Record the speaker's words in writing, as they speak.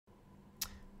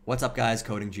What's up guys,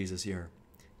 Coding Jesus here.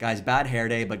 Guys, bad hair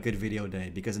day but good video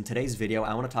day, because in today's video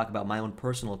I want to talk about my own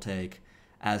personal take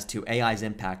as to AI's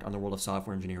impact on the world of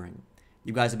software engineering.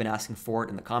 You guys have been asking for it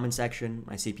in the comment section.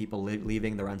 I see people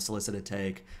leaving their unsolicited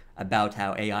take about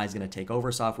how AI is going to take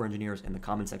over software engineers in the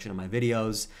comment section of my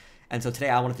videos. And so today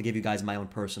I wanted to give you guys my own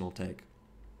personal take.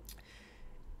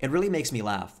 It really makes me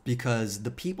laugh because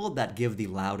the people that give the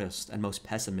loudest and most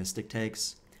pessimistic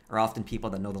takes are often people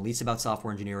that know the least about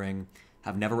software engineering,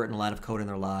 have never written a line of code in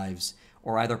their lives,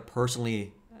 or either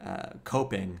personally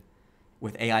coping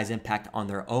with AI's impact on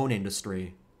their own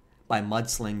industry by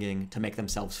mudslinging to make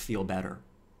themselves feel better.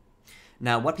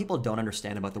 Now, what people don't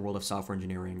understand about the world of software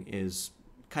engineering is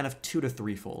kind of two to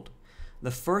threefold. The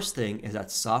first thing is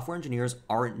that software engineers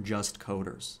aren't just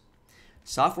coders.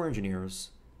 Software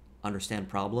engineers understand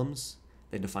problems,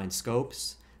 they define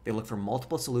scopes, they look for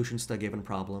multiple solutions to a given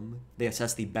problem, they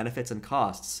assess the benefits and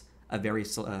costs of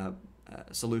various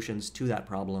solutions to that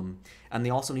problem, and they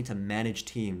also need to manage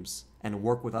teams and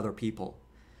work with other people.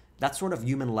 That sort of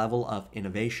human level of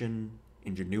innovation,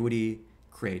 ingenuity,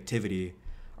 creativity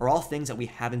are all things that we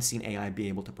haven't seen AI be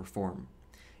able to perform.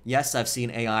 Yes, I've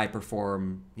seen AI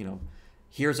perform,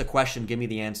 here's a question, give me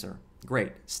the answer.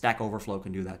 Great, Stack Overflow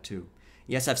can do that too.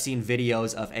 Yes, I've seen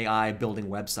videos of AI building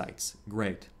websites.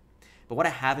 Great. But what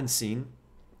I haven't seen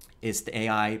is the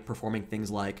AI performing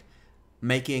things like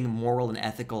making moral and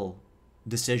ethical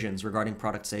decisions regarding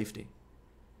product safety.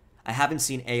 I haven't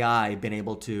seen AI been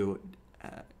able to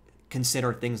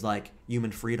consider things like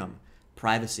human freedom,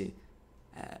 privacy,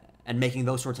 and making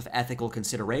those sorts of ethical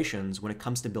considerations when it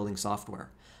comes to building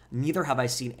software. Neither have I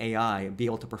seen AI be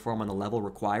able to perform on the level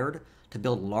required to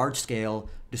build large-scale,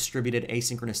 distributed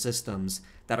asynchronous systems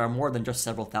that are more than just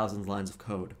several thousand lines of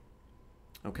code.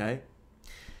 Okay?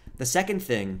 The second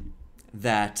thing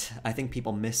that I think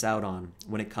people miss out on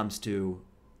when it comes to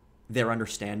their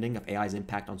understanding of AI's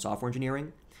impact on software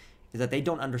engineering is that they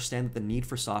don't understand that the need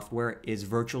for software is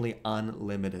virtually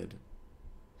unlimited.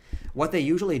 What they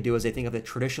usually do is they think of the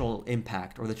traditional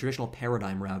impact, or the traditional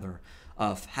paradigm rather,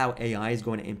 of how AI is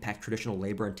going to impact traditional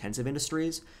labor-intensive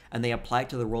industries, and they apply it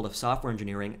to the world of software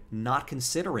engineering, not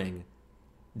considering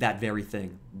that very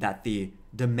thing, that the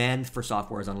demand for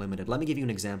software is unlimited. Let me give you an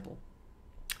example.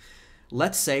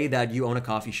 Let's say that you own a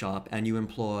coffee shop and you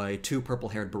employ 2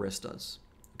 purple-haired baristas,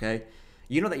 okay?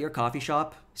 You know that your coffee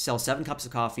shop sells 7 cups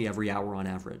of coffee every hour on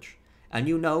average, and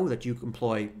you know that you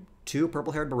employ 2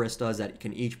 purple-haired baristas that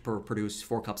can each produce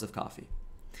 4 cups of coffee.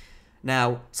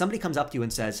 Now, somebody comes up to you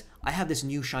and says, I have this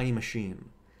new shiny machine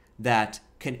that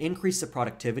can increase the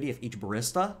productivity of each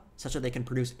barista such that they can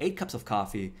produce 8 cups of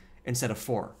coffee instead of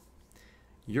 4.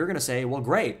 You're going to say, well,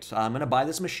 great, I'm going to buy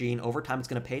this machine. Over time, it's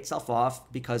going to pay itself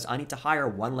off because I need to hire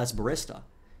 1 less barista.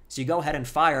 So you go ahead and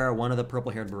fire one of the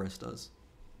purple-haired baristas.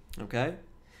 Okay?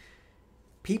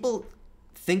 People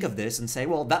think of this and say,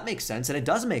 well, that makes sense, and it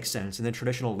does make sense in the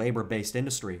traditional labor-based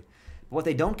industry. But what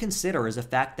they don't consider is the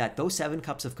fact that those 7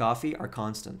 cups of coffee are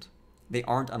constant. They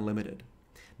aren't unlimited.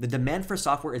 The demand for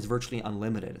software is virtually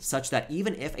unlimited, such that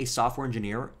even if a software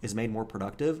engineer is made more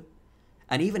productive,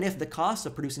 and even if the cost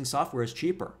of producing software is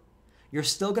cheaper, you're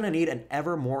still going to need an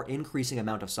ever more increasing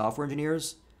amount of software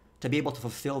engineers to be able to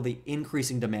fulfill the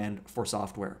increasing demand for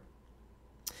software.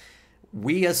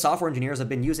 We as software engineers have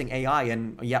been using AI,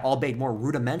 and yet albeit more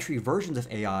rudimentary versions of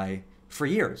AI, for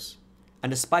years. And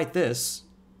despite this,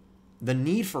 the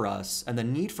need for us and the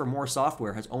need for more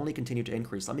software has only continued to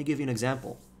increase. Let me give you an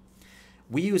example.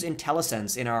 We use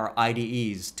IntelliSense in our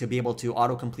IDEs to be able to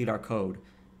autocomplete our code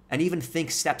and even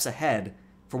think steps ahead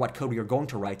for what code we are going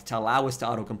to write to allow us to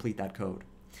autocomplete that code.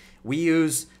 We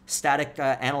use static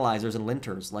analyzers and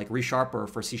linters like ReSharper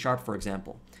for C#, for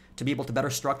example, to be able to better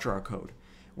structure our code.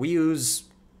 We use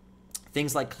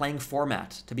things like Clang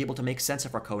format to be able to make sense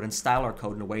of our code and style our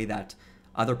code in a way that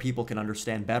other people can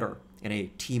understand better in a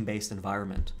team-based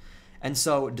environment. And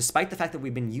so despite the fact that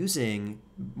we've been using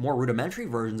more rudimentary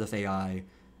versions of AI,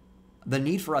 the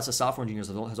need for us as software engineers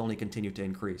has only continued to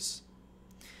increase.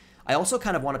 I also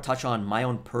kind of want to touch on my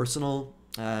own personal,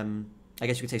 I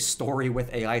guess you could say, story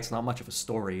with AI. It's not much of a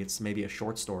story. It's maybe a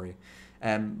short story.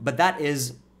 But that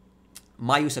is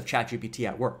my use of ChatGPT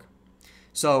at work.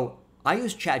 So I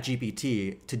use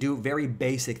ChatGPT to do very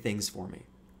basic things for me.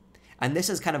 And this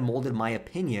has kind of molded my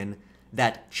opinion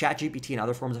that ChatGPT and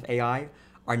other forms of AI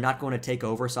are not going to take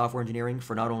over software engineering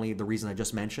for not only the reason I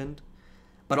just mentioned,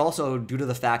 but also due to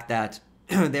the fact that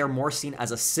they are more seen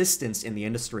as assistants in the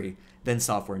industry than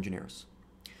software engineers.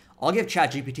 I'll give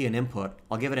ChatGPT an input,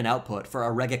 I'll give it an output for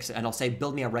a regex, and I'll say,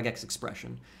 build me a regex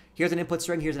expression. Here's an input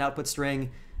string, here's an output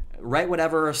string. Write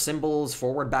whatever symbols,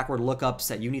 forward, backward lookups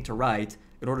that you need to write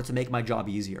in order to make my job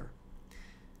easier.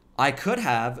 I could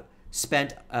have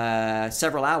spent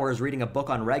several hours reading a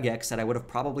book on regex that I would have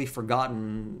probably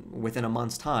forgotten within a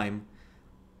month's time.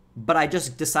 But I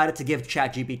just decided to give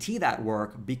ChatGPT that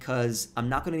work because I'm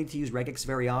not going to need to use regex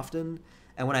very often.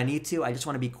 And when I need to, I just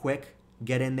want to be quick,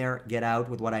 get in there, get out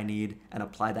with what I need, and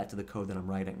apply that to the code that I'm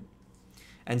writing.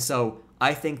 And so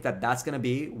I think that that's going to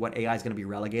be what AI is going to be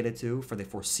relegated to for the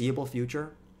foreseeable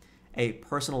future, a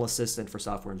personal assistant for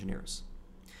software engineers.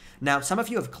 Now, some of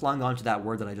you have clung on to that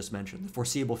word that I just mentioned, the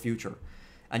foreseeable future.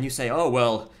 And you say, oh,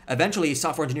 well, eventually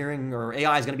software engineering or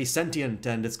AI is going to be sentient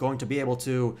and it's going to be able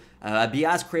to be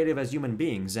as creative as human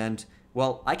beings. And,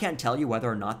 well, I can't tell you whether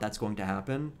or not that's going to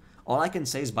happen. All I can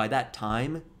say is by that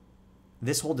time,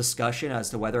 this whole discussion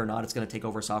as to whether or not it's going to take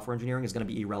over software engineering is going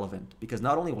to be irrelevant. Because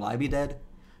not only will I be dead,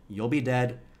 you'll be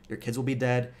dead, your kids will be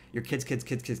dead, your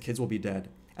kids will be dead.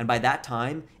 And by that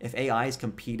time, if AI is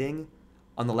competing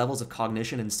on the levels of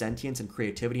cognition and sentience and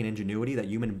creativity and ingenuity that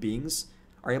human beings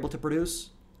are able to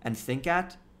produce and think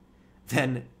at,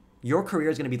 then your career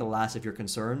is going to be the last of your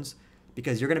concerns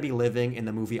because you're going to be living in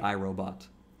the movie iRobot.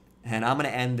 And I'm going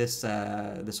to end this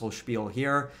this whole spiel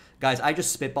here. Guys, I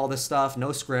just spitball this stuff,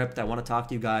 no script. I want to talk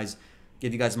to you guys,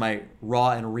 give you guys my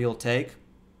raw and real take.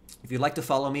 If you'd like to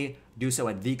follow me, do so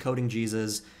at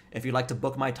TheCodingJesus. If you'd like to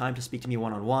book my time to speak to me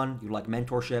one-on-one, you'd like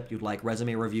mentorship, you'd like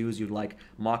resume reviews, you'd like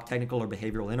mock technical or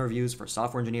behavioral interviews for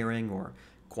software engineering or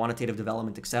quantitative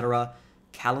development, etc.,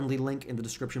 Calendly link in the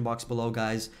description box below,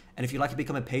 guys. And if you'd like to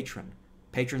become a patron,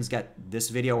 patrons get this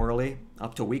video early,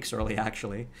 up to weeks early,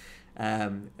 actually.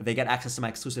 They get access to my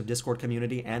exclusive Discord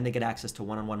community, and they get access to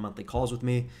one-on-one monthly calls with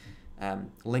me.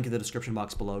 Link in the description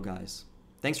box below, guys.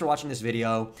 Thanks for watching this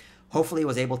video. Hopefully it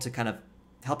was able to kind of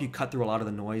help you cut through a lot of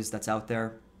the noise that's out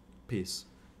there. Peace.